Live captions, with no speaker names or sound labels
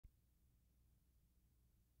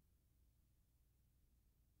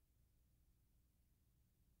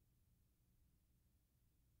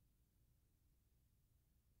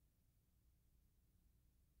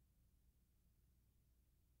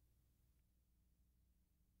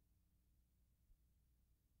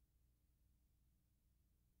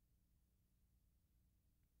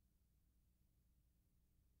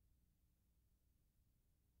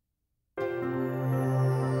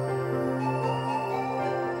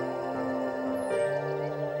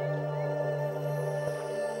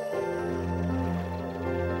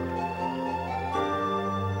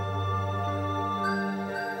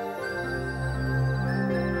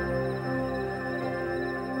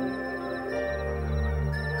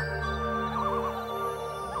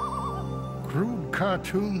Crude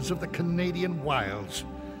cartoons of the Canadian wilds.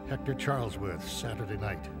 Hector Charlesworth, Saturday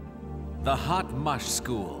night. The Hot Mush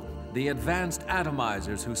School. The advanced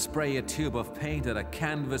atomizers who spray a tube of paint at a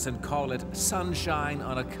canvas and call it sunshine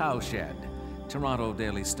on a cowshed. Toronto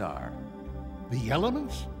Daily Star. The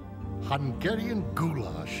Elements? Hungarian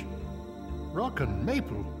goulash. Rock and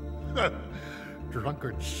maple.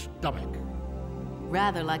 Drunkard stomach.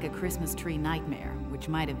 Rather like a Christmas tree nightmare, which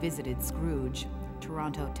might have visited Scrooge.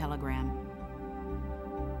 Toronto Telegram.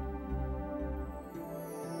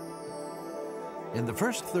 In the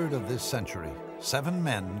first third of this century, 7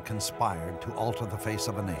 men conspired to alter the face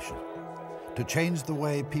of a nation, to change the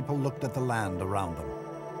way people looked at the land around them,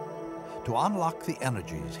 to unlock the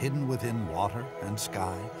energies hidden within water and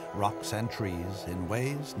sky, rocks and trees in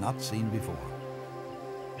ways not seen before.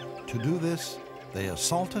 To do this, they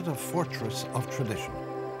assaulted a fortress of tradition,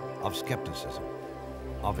 of skepticism,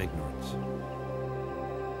 of ignorance.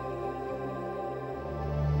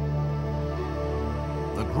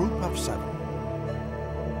 The Group of 7.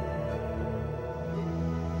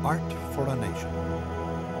 Art for a Nation.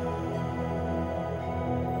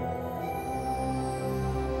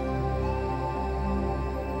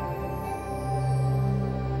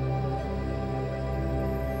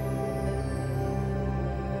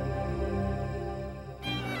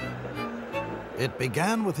 It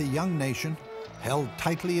began with a young nation held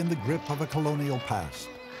tightly in the grip of a colonial past.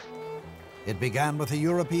 It began with a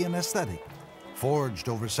European aesthetic, forged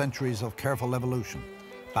over centuries of careful evolution,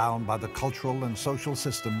 bound by the cultural and social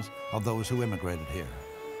systems of those who immigrated here.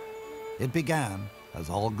 It began, as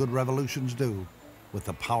all good revolutions do, with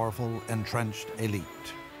the powerful, entrenched elite.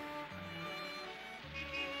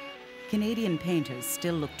 Canadian painters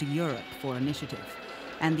still look to Europe for initiative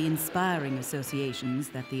and the inspiring associations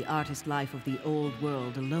that the artist life of the old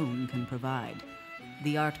world alone can provide.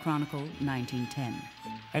 The Art Chronicle, 1910.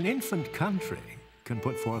 An infant country can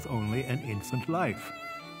put forth only an infant life,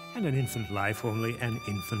 and an infant life only an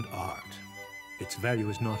infant art. Its value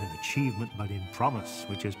is not in achievement, but in promise,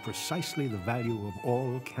 which is precisely the value of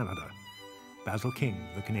all Canada. Basil King,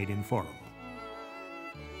 The Canadian Forum.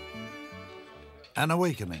 An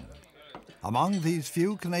awakening. Among these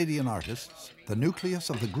few Canadian artists, the nucleus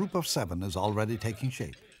of the Group of 7 is already taking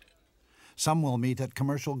shape. Some will meet at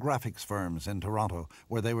commercial graphics firms in Toronto,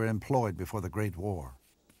 where they were employed before the Great War.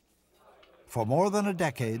 For more than a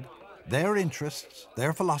decade, their interests,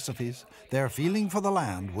 their philosophies, their feeling for the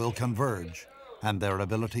land will converge, and their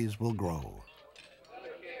abilities will grow.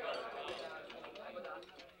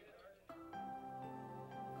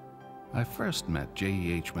 I first met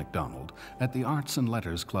J.E.H. MacDonald at the Arts and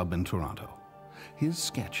Letters Club in Toronto. His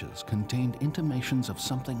sketches contained intimations of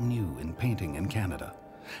something new in painting in Canada,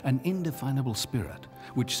 an indefinable spirit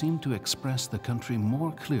which seemed to express the country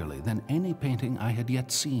more clearly than any painting I had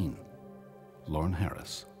yet seen. Lorne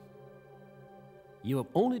Harris. You have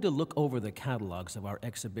only to look over the catalogs of our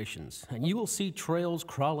exhibitions, and you will see trails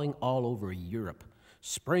crawling all over Europe.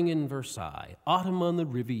 Spring in Versailles, autumn on the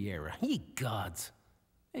Riviera. Ye gods!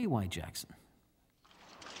 A.Y. Jackson.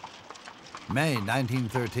 May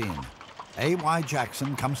 1913. A.Y.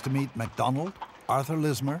 Jackson comes to meet MacDonald, Arthur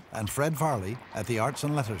Lismer, and Fred Varley at the Arts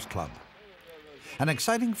and Letters Club. An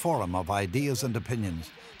exciting forum of ideas and opinions,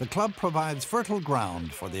 the club provides fertile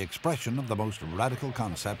ground for the expression of the most radical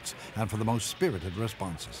concepts and for the most spirited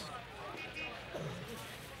responses.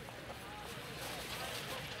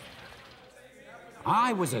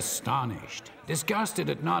 I was astonished, disgusted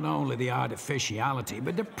at not only the artificiality,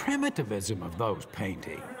 but the primitivism of those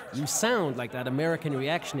paintings. You sound like that American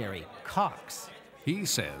reactionary, Cox. He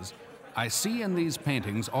says, I see in these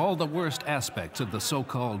paintings all the worst aspects of the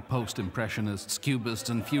so-called post-impressionists, cubists,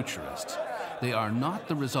 and futurists. They are not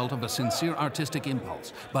the result of a sincere artistic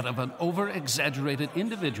impulse, but of an over-exaggerated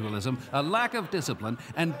individualism, a lack of discipline,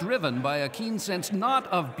 and driven by a keen sense not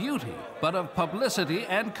of beauty, but of publicity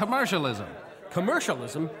and commercialism.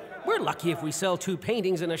 Commercialism? We're lucky if we sell 2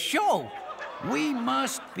 paintings in a show. We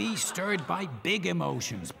must be stirred by big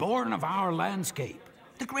emotions, born of our landscape.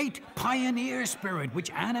 The great pioneer spirit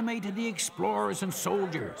which animated the explorers and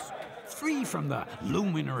soldiers. Free from the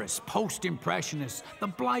luminous post-impressionists, the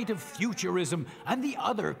blight of futurism, and the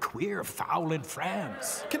other queer fowl in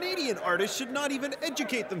France. Canadian artists should not even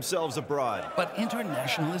educate themselves abroad. But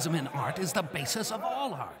internationalism in art is the basis of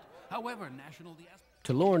all art. However national the...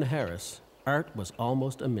 To Lorne Harris, art was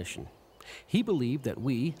almost a mission. He believed that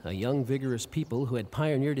we, a young, vigorous people who had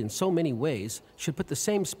pioneered in so many ways, should put the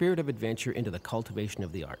same spirit of adventure into the cultivation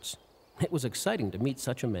of the arts. It was exciting to meet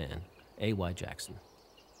such a man, A.Y. Jackson.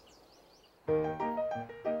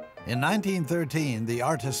 In 1913, the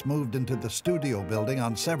artists moved into the studio building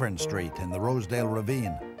on Severn Street in the Rosedale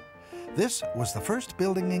Ravine. This was the first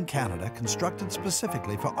building in Canada constructed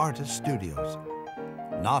specifically for artist studios.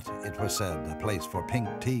 Not, it was said, a place for pink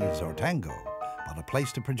teas or tango, but a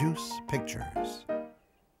place to produce pictures.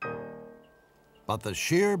 But the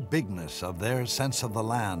sheer bigness of their sense of the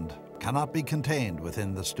land cannot be contained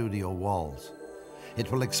within the studio walls.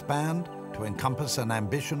 It will expand to encompass an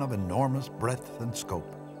ambition of enormous breadth and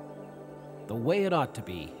scope. The way it ought to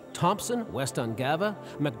be. Thompson, West Ungava,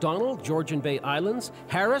 MacDonald, Georgian Bay Islands,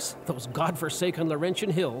 Harris, those godforsaken Laurentian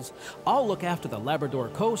Hills, all look after the Labrador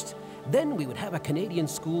coast, then we would have a Canadian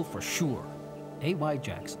school for sure. A.Y.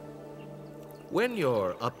 Jackson. When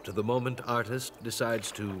your up-to-the-moment artist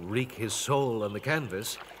decides to wreak his soul on the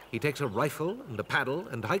canvas, he takes a rifle and a paddle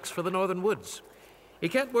and hikes for the northern woods. He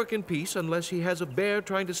can't work in peace unless he has a bear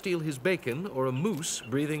trying to steal his bacon or a moose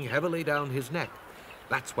breathing heavily down his neck.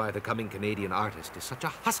 That's why the coming Canadian artist is such a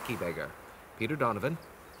husky beggar. Peter Donovan,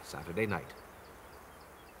 Saturday Night.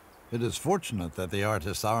 It is fortunate that the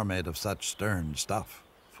artists are made of such stern stuff,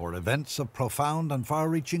 for events of profound and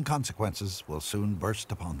far-reaching consequences will soon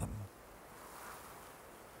burst upon them.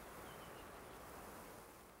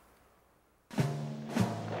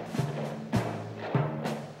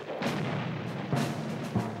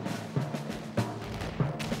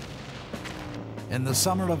 In the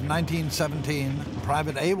summer of 1917,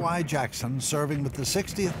 Private A.Y. Jackson, serving with the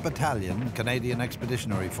 60th Battalion, Canadian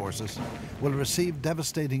Expeditionary Forces, will receive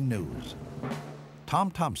devastating news.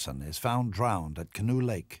 Tom Thompson is found drowned at Canoe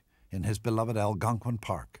Lake in his beloved Algonquin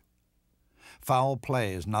Park. Foul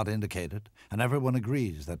play is not indicated, and everyone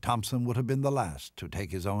agrees that Thompson would have been the last to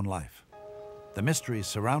take his own life. The mysteries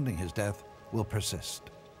surrounding his death will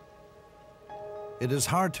persist. It is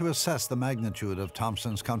hard to assess the magnitude of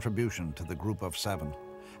Thompson's contribution to the Group of Seven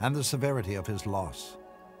and the severity of his loss.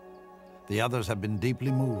 The others have been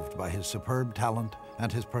deeply moved by his superb talent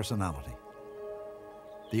and his personality.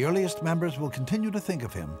 The earliest members will continue to think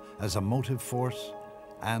of him as a motive force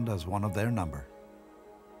and as one of their number.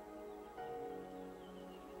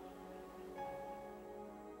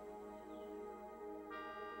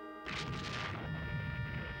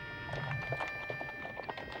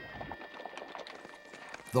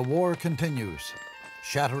 The war continues,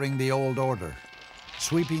 shattering the old order,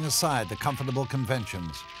 sweeping aside the comfortable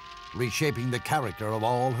conventions, reshaping the character of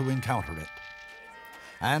all who encounter it.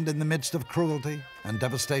 And in the midst of cruelty and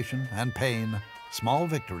devastation and pain, small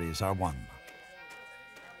victories are won.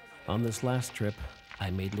 On this last trip, I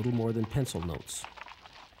made little more than pencil notes.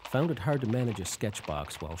 Found it hard to manage a sketch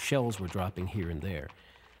box while shells were dropping here and there.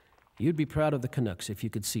 You'd be proud of the Canucks if you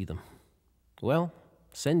could see them. Well,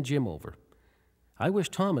 send Jim over. I wish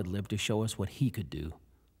Tom had lived to show us what he could do.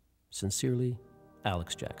 Sincerely,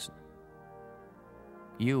 Alex Jackson.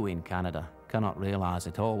 You in Canada cannot realize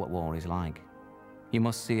at all what war is like. You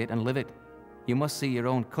must see it and live it. You must see your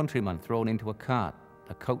own countrymen thrown into a cart,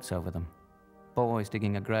 the coats over them. Boys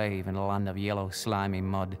digging a grave in a land of yellow, slimy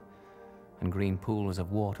mud and green pools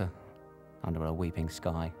of water under a weeping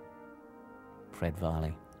sky. Fred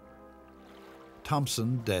Varley.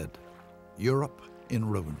 Thompson dead. Europe in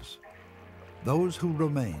ruins. Those who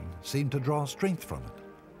remain seem to draw strength from it,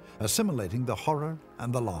 assimilating the horror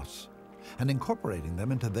and the loss, and incorporating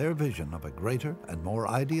them into their vision of a greater and more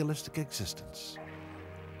idealistic existence.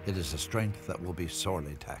 It is a strength that will be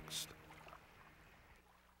sorely taxed.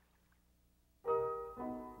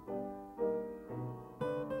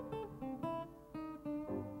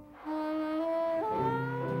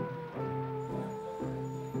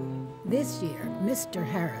 This year, Mr.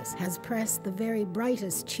 Harris has pressed the very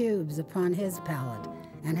brightest tubes upon his palette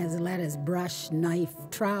and has let his brush, knife,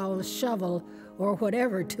 trowel, shovel, or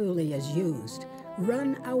whatever tool he has used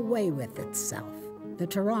run away with itself. The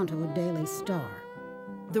Toronto Daily Star.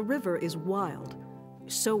 The river is wild.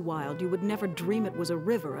 So wild you would never dream it was a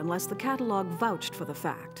river unless the catalog vouched for the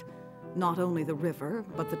fact. Not only the river,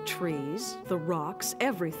 but the trees, the rocks,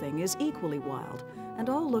 everything is equally wild, and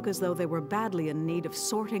all look as though they were badly in need of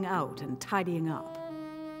sorting out and tidying up.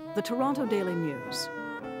 The Toronto Daily News.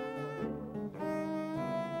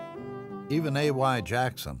 Even A.Y.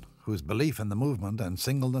 Jackson, whose belief in the movement and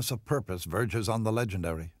singleness of purpose verges on the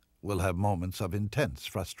legendary, will have moments of intense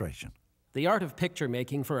frustration. The art of picture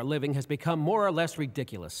making for a living has become more or less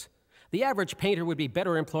ridiculous. The average painter would be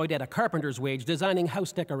better employed at a carpenter's wage designing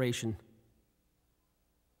house decoration.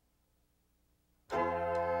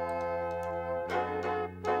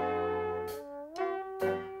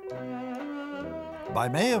 By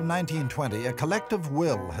May of 1920, a collective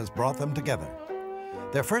will has brought them together.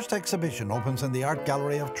 Their first exhibition opens in the Art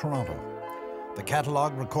Gallery of Toronto. The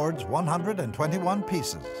catalogue records 121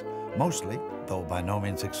 pieces, mostly, though by no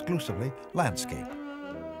means exclusively, landscape.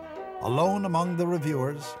 Alone among the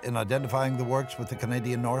reviewers in identifying the works with the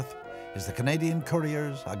Canadian North is the Canadian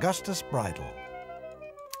Courier's Augustus Bridle.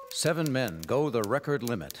 7 men go the record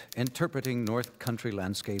limit, interpreting North Country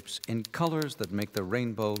landscapes in colors that make the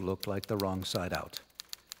rainbow look like the wrong side out.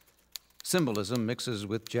 Symbolism mixes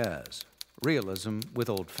with jazz, realism with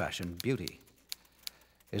old-fashioned beauty.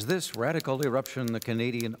 Is this radical eruption the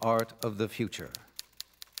Canadian art of the future?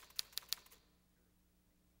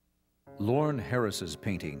 Lorne Harris's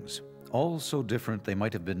paintings, all so different they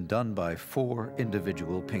might have been done by 4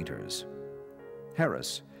 individual painters.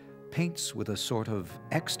 Harris paints with a sort of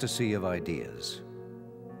ecstasy of ideas.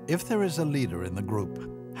 If there is a leader in the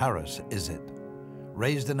group, Harris is it.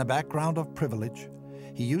 Raised in a background of privilege,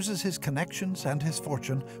 he uses his connections and his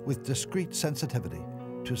fortune with discreet sensitivity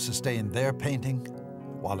to sustain their painting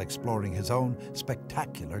while exploring his own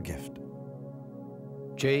spectacular gift.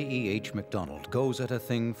 J.E.H. MacDonald goes at a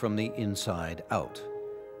thing from the inside out.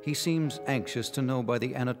 He seems anxious to know by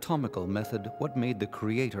the anatomical method what made the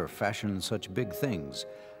creator fashion such big things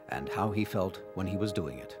and how he felt when he was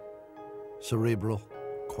doing it. Cerebral,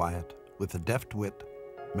 quiet, with a deft wit,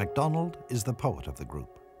 MacDonald is the poet of the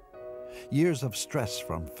group. Years of stress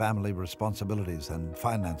from family responsibilities and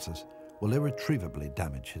finances will irretrievably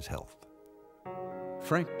damage his health.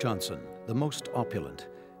 Frank Johnson, the most opulent,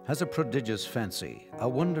 has a prodigious fancy, a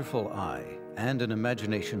wonderful eye, and an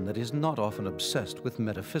imagination that is not often obsessed with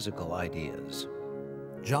metaphysical ideas.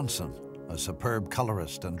 Johnson, a superb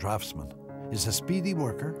colorist and draftsman, is a speedy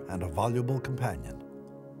worker and a voluble companion.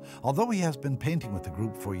 Although he has been painting with the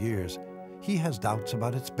group for years, he has doubts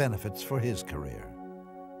about its benefits for his career.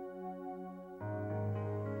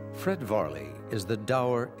 Fred Varley is the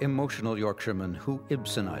dour, emotional Yorkshireman who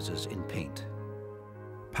Ibsenizes in paint.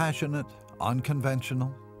 Passionate,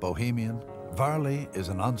 unconventional, bohemian, Varley is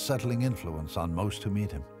an unsettling influence on most who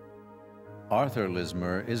meet him. Arthur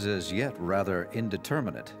Lismer is as yet rather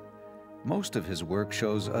indeterminate. Most of his work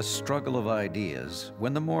shows a struggle of ideas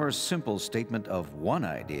when the more simple statement of one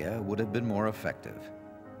idea would have been more effective.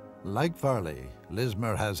 Like Varley,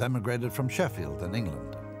 Lismer has emigrated from Sheffield in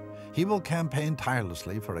England. He will campaign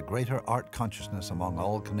tirelessly for a greater art consciousness among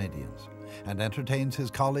all Canadians and entertains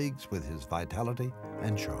his colleagues with his vitality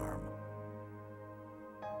and charm.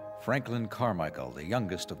 Franklin Carmichael, the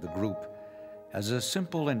youngest of the group, has a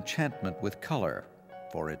simple enchantment with color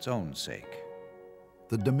for its own sake.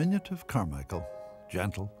 The diminutive Carmichael,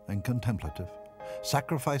 gentle and contemplative,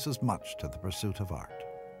 sacrifices much to the pursuit of art.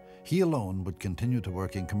 He alone would continue to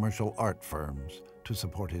work in commercial art firms to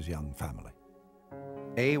support his young family.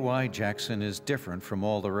 A.Y. Jackson is different from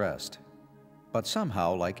all the rest, but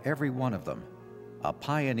somehow, like every one of them, a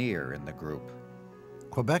pioneer in the group.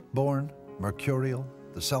 Quebec-born, mercurial,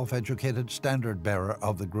 the self-educated standard-bearer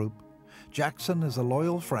of the group, Jackson is a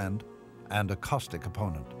loyal friend and a caustic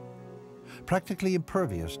opponent. Practically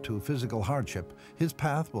impervious to physical hardship, his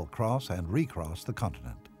path will cross and recross the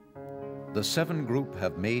continent. The 7 group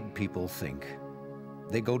have made people think.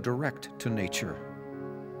 They go direct to nature.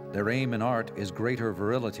 Their aim in art is greater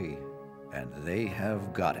virility, and they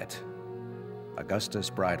have got it. Augustus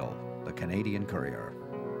Bridle, the Canadian Courier.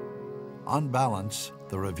 On balance,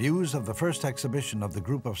 the reviews of the first exhibition of the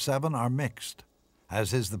group of 7 are mixed,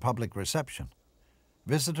 as is the public reception.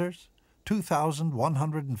 Visitors,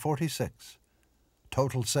 2,146.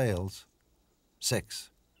 Total sales,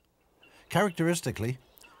 6. Characteristically,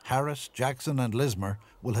 Harris, Jackson, and Lismer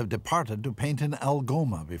will have departed to paint in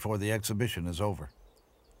Algoma before the exhibition is over.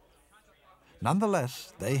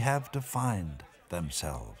 Nonetheless, they have defined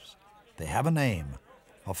themselves. They have a name,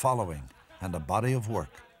 a following, and a body of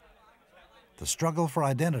work. The struggle for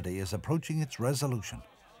identity is approaching its resolution.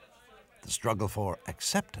 The struggle for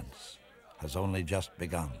acceptance has only just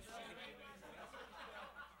begun.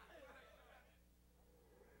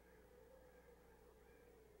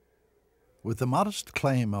 With the modest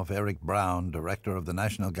claim of Eric Brown, director of the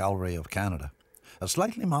National Gallery of Canada, a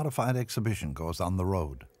slightly modified exhibition goes on the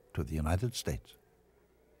road to the United States.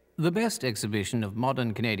 The best exhibition of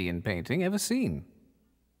modern Canadian painting ever seen.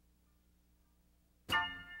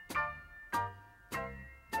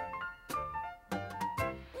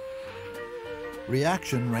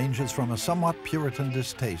 Reaction ranges from a somewhat Puritan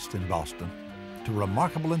distaste in Boston to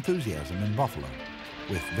remarkable enthusiasm in Buffalo,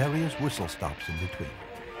 with various whistle stops in between.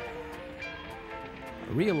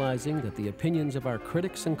 Realizing that the opinions of our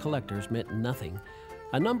critics and collectors meant nothing,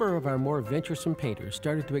 a number of our more venturesome painters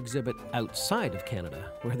started to exhibit outside of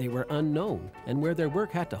Canada, where they were unknown and where their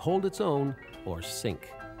work had to hold its own or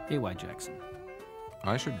sink. A.Y. Jackson.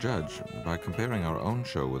 I should judge, by comparing our own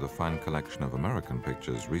show with a fine collection of American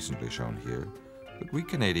pictures recently shown here, that we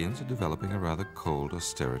Canadians are developing a rather cold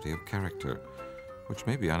austerity of character, which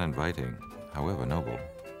may be uninviting, however noble.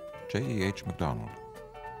 J.E.H. MacDonald.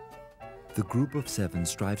 The Group of Seven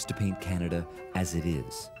strives to paint Canada as it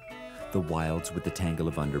is. The wilds with the tangle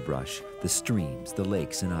of underbrush, the streams, the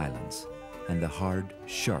lakes and islands, and the hard,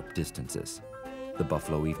 sharp distances. The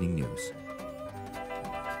Buffalo Evening News.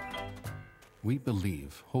 We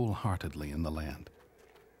believe wholeheartedly in the land.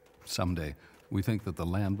 Someday, we think that the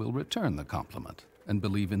land will return the compliment and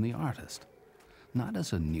believe in the artist, not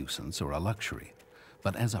as a nuisance or a luxury,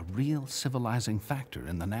 but as a real civilizing factor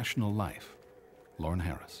in the national life. Lorne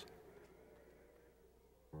Harris.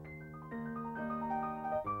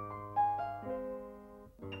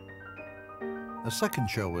 A second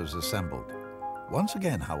show is assembled. Once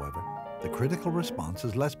again, however, the critical response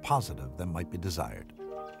is less positive than might be desired.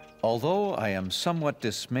 Although I am somewhat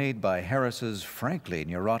dismayed by Harris's frankly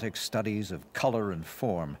neurotic studies of color and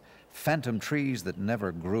form, phantom trees that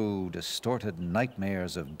never grew, distorted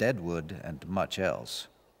nightmares of deadwood, and much else,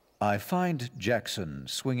 I find Jackson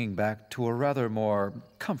swinging back to a rather more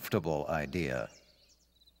comfortable idea.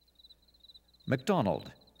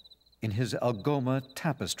 MacDonald, in his Algoma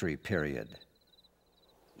tapestry period.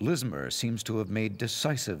 Lismer seems to have made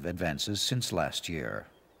decisive advances since last year.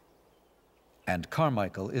 And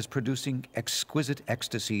Carmichael is producing exquisite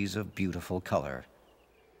ecstasies of beautiful color.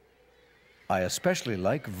 I especially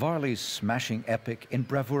like Varley's smashing epic in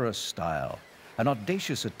bravura style, an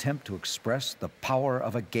audacious attempt to express the power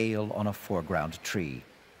of a gale on a foreground tree,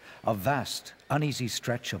 a vast, uneasy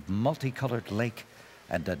stretch of multicolored lake,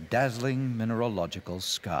 and a dazzling mineralogical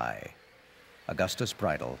sky. Augustus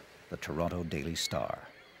Bridle, The Toronto Daily Star.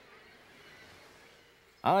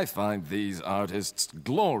 I find these artists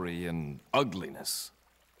glory in ugliness.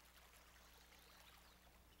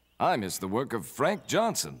 I miss the work of Frank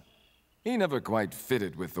Johnson. He never quite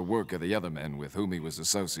fitted with the work of the other men with whom he was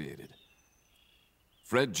associated.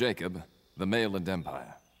 Fred Jacob, The Mail and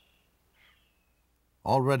Empire.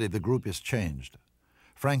 Already the group is changed.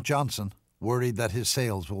 Frank Johnson, worried that his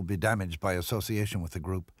sales will be damaged by association with the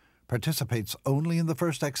group, participates only in the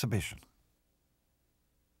first exhibition.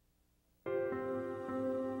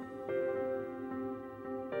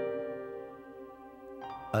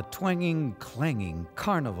 A twanging, clanging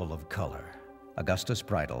carnival of color. Augustus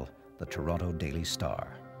Bridle, The Toronto Daily Star.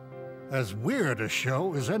 As weird a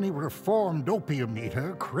show as any reformed opium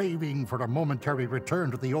eater craving for a momentary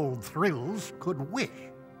return to the old thrills could wish.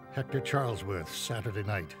 Hector Charlesworth, Saturday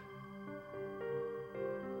Night.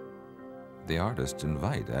 The artists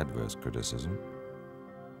invite adverse criticism.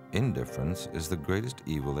 Indifference is the greatest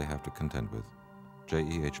evil they have to contend with.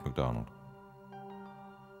 J.E.H. MacDonald.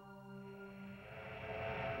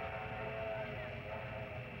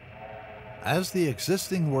 As the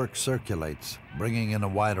existing work circulates, bringing in a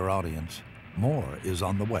wider audience, more is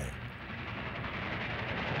on the way.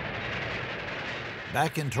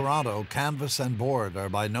 Back in Toronto, canvas and board are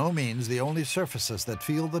by no means the only surfaces that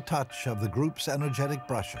feel the touch of the group's energetic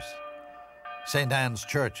brushes. St. Anne's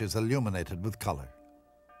Church is illuminated with color.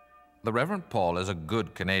 The Reverend Paul is a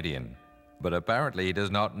good Canadian, but apparently he does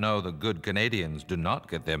not know that good Canadians do not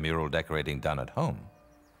get their mural decorating done at home.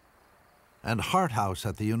 And Hart House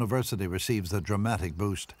at the university receives a dramatic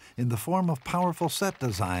boost in the form of powerful set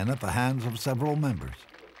design at the hands of several members.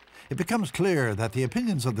 It becomes clear that the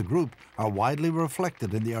opinions of the group are widely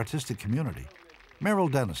reflected in the artistic community. Merrill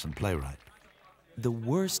Dennison, playwright. The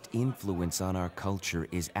worst influence on our culture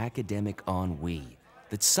is academic ennui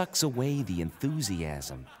that sucks away the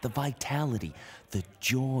enthusiasm, the vitality, the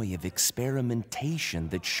joy of experimentation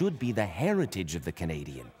that should be the heritage of the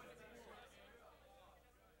Canadian.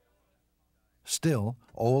 Still,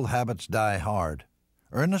 old habits die hard.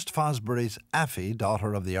 Ernest Fosbury's Affy,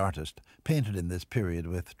 Daughter of the Artist, painted in this period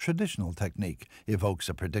with traditional technique, evokes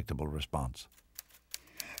a predictable response.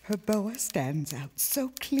 Her boa stands out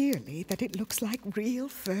so clearly that it looks like real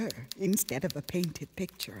fur instead of a painted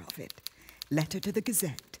picture of it. Letter to the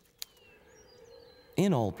Gazette.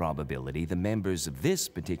 In all probability, the members of this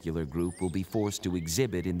particular group will be forced to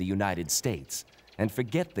exhibit in the United States and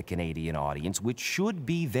forget the Canadian audience, which should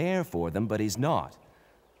be there for them but is not.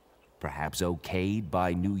 Perhaps okayed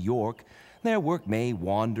by New York, their work may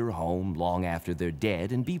wander home long after they're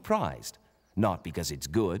dead and be prized, not because it's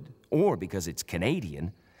good or because it's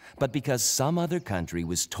Canadian, but because some other country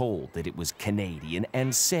was told that it was Canadian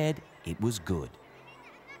and said it was good.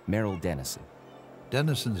 Merrill Dennison.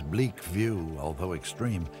 Dennison's bleak view, although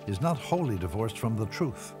extreme, is not wholly divorced from the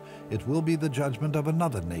truth. It will be the judgment of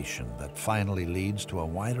another nation that finally leads to a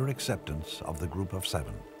wider acceptance of the Group of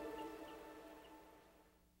Seven.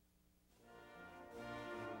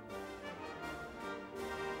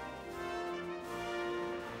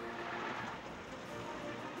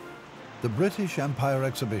 The British Empire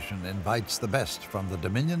exhibition invites the best from the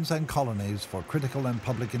dominions and colonies for critical and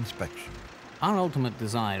public inspection. Our ultimate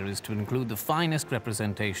desire is to include the finest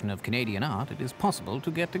representation of Canadian art it is possible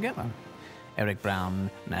to get together. Eric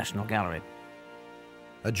Brown, National Gallery.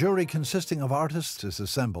 A jury consisting of artists is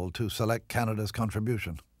assembled to select Canada's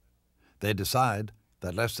contribution. They decide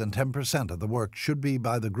that less than 10% of the work should be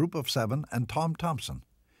by the Group of Seven and Tom Thomson.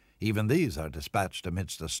 Even these are dispatched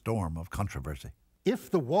amidst a storm of controversy.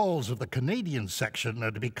 If the walls of the Canadian section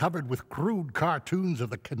are to be covered with crude cartoons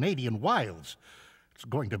of the Canadian wilds, it's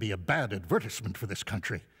going to be a bad advertisement for this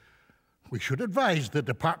country. We should advise the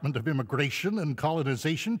Department of Immigration and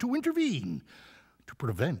Colonization to intervene to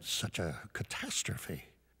prevent such a catastrophe.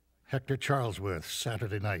 Hector Charlesworth,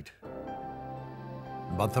 Saturday Night.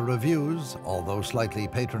 But the reviews, although slightly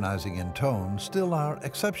patronizing in tone, still are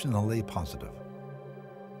exceptionally positive.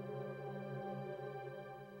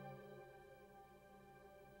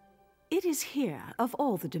 It is here, of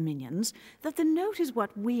all the dominions, that the note is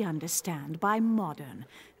what we understand by modern.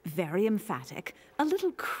 Very emphatic, a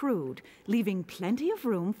little crude, leaving plenty of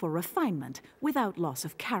room for refinement without loss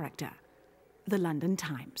of character. The London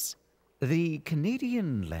Times. The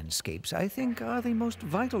Canadian landscapes, I think, are the most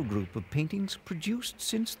vital group of paintings produced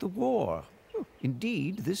since the war.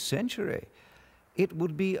 Indeed, this century. It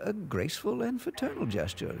would be a graceful and fraternal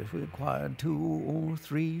gesture if we acquired 2 or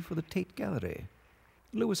 3 for the Tate Gallery.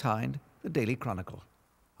 Lewis Hind, The Daily Chronicle.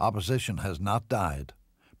 Opposition has not died,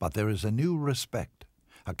 but there is a new respect,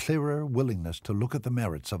 a clearer willingness to look at the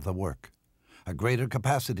merits of the work, a greater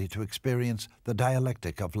capacity to experience the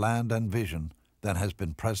dialectic of land and vision than has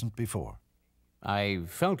been present before. I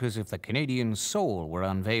felt as if the Canadian soul were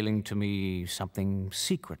unveiling to me something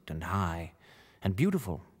secret and high and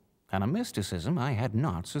beautiful, and a mysticism I had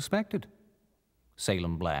not suspected.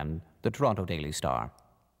 Salem Bland, The Toronto Daily Star.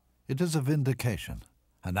 It is a vindication,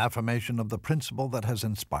 an affirmation of the principle that has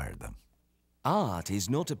inspired them. Art is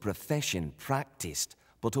not a profession practiced,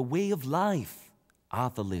 but a way of life.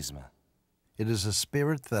 Arthur Lismer. It is a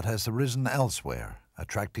spirit that has arisen elsewhere,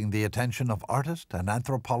 attracting the attention of artist and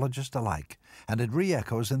anthropologist alike, and it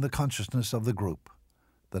re-echoes in the consciousness of the group.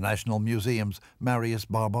 The National Museum's Marius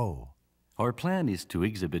Barbeau. Our plan is to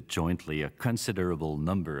exhibit jointly a considerable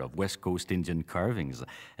number of West Coast Indian carvings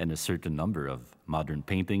and a certain number of modern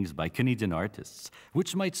paintings by Canadian artists,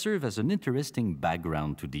 which might serve as an interesting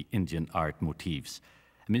background to the Indian art motifs.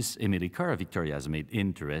 Miss Emily Carr Victoria has made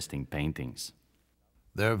interesting paintings.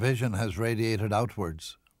 Their vision has radiated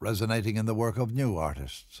outwards, resonating in the work of new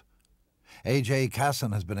artists. A.J.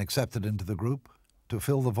 Casson has been accepted into the group to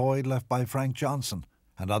fill the void left by Frank Johnson,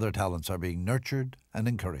 and other talents are being nurtured and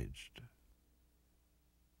encouraged.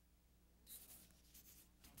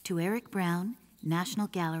 To Eric Brown, National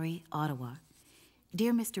Gallery, Ottawa.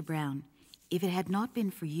 Dear Mr. Brown, if it had not been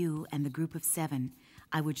for you and the Group of Seven,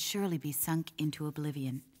 I would surely be sunk into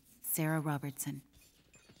oblivion. Sarah Robertson.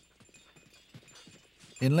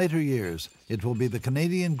 In later years, it will be the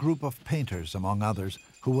Canadian group of painters, among others,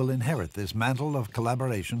 who will inherit this mantle of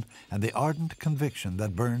collaboration and the ardent conviction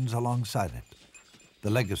that burns alongside it. The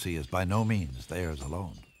legacy is by no means theirs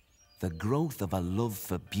alone. The growth of a love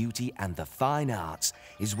for beauty and the fine arts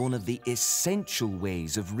is one of the essential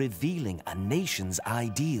ways of revealing a nation's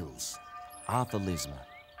ideals. Arthur Lismer.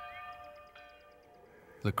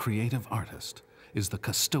 The creative artist is the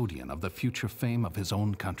custodian of the future fame of his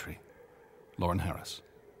own country. Lorne Harris.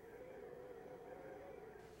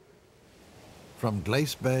 From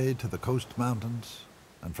Glace Bay to the Coast Mountains,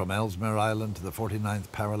 and from Ellesmere Island to the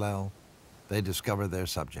 49th parallel, they discover their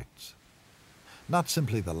subjects. Not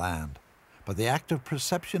simply the land, but the act of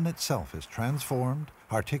perception itself is transformed,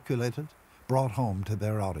 articulated, brought home to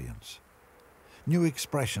their audience. New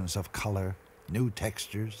expressions of color, new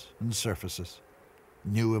textures and surfaces,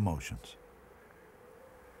 new emotions.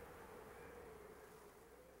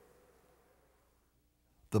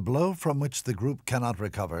 The blow from which the group cannot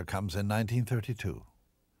recover comes in 1932.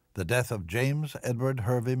 The death of James Edward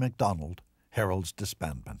Hervey MacDonald heralds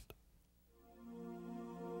disbandment.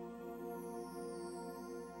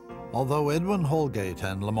 Although Edwin Holgate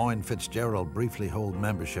and Lemoyne Fitzgerald briefly hold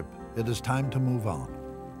membership, it is time to move on.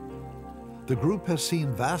 The group has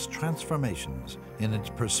seen vast transformations in its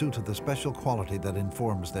pursuit of the special quality that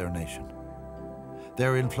informs their nation.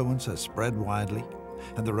 Their influence has spread widely,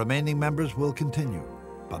 and the remaining members will continue,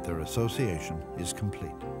 but their association is complete.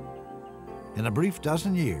 In a brief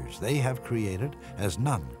dozen years, they have created, as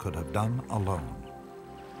none could have done alone,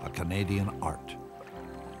 a Canadian art.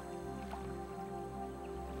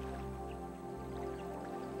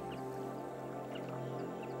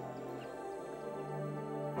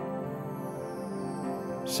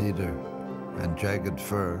 Cedar, and jagged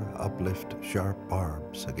fir uplift sharp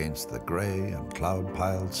barbs against the gray and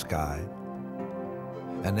cloud-piled sky.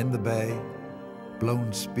 And in the bay,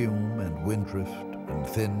 blown spume and windrift and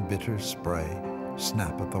thin bitter spray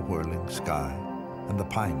snap at the whirling sky, and the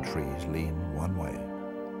pine trees lean one way.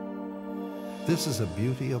 This is a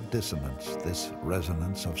beauty of dissonance, this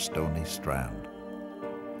resonance of stony strand.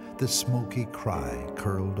 This smoky cry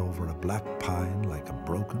curled over a black pine like a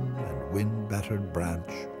broken and wind-battered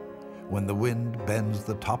branch when the wind bends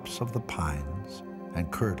the tops of the pines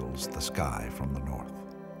and curdles the sky from the north.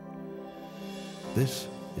 This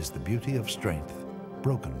is the beauty of strength,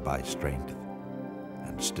 broken by strength,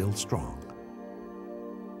 and still strong.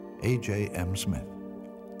 A.J. M. Smith,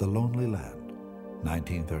 The Lonely Land,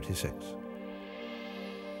 1936.